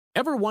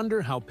Ever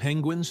wonder how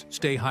penguins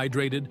stay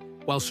hydrated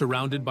while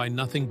surrounded by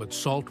nothing but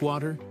salt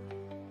water?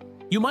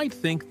 You might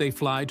think they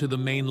fly to the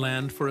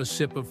mainland for a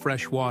sip of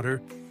fresh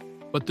water,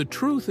 but the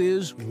truth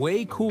is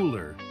way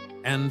cooler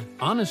and,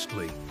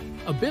 honestly,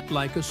 a bit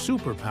like a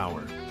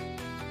superpower.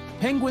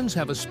 Penguins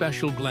have a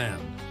special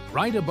gland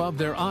right above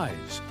their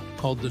eyes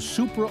called the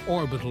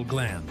supraorbital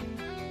gland.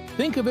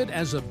 Think of it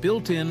as a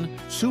built-in,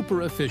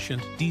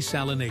 super-efficient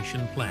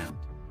desalination plant.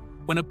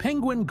 When a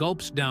penguin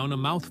gulps down a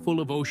mouthful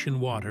of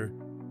ocean water,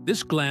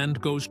 this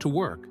gland goes to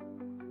work,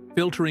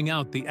 filtering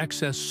out the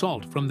excess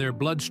salt from their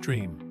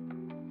bloodstream.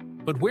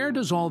 But where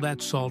does all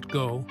that salt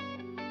go?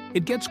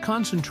 It gets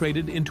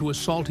concentrated into a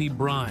salty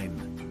brine,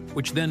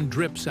 which then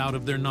drips out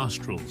of their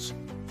nostrils.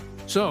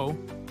 So,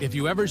 if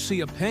you ever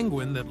see a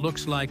penguin that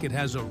looks like it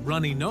has a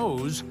runny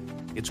nose,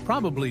 it's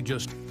probably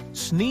just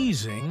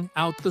sneezing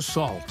out the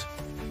salt.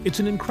 It's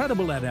an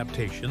incredible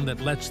adaptation that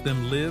lets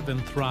them live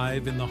and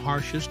thrive in the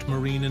harshest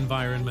marine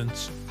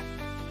environments.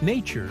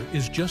 Nature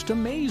is just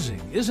amazing,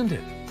 isn't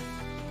it?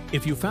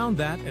 If you found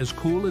that as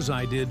cool as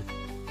I did,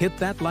 hit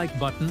that like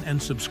button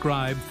and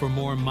subscribe for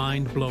more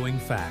mind-blowing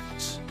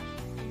facts.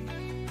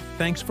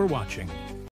 Thanks for watching.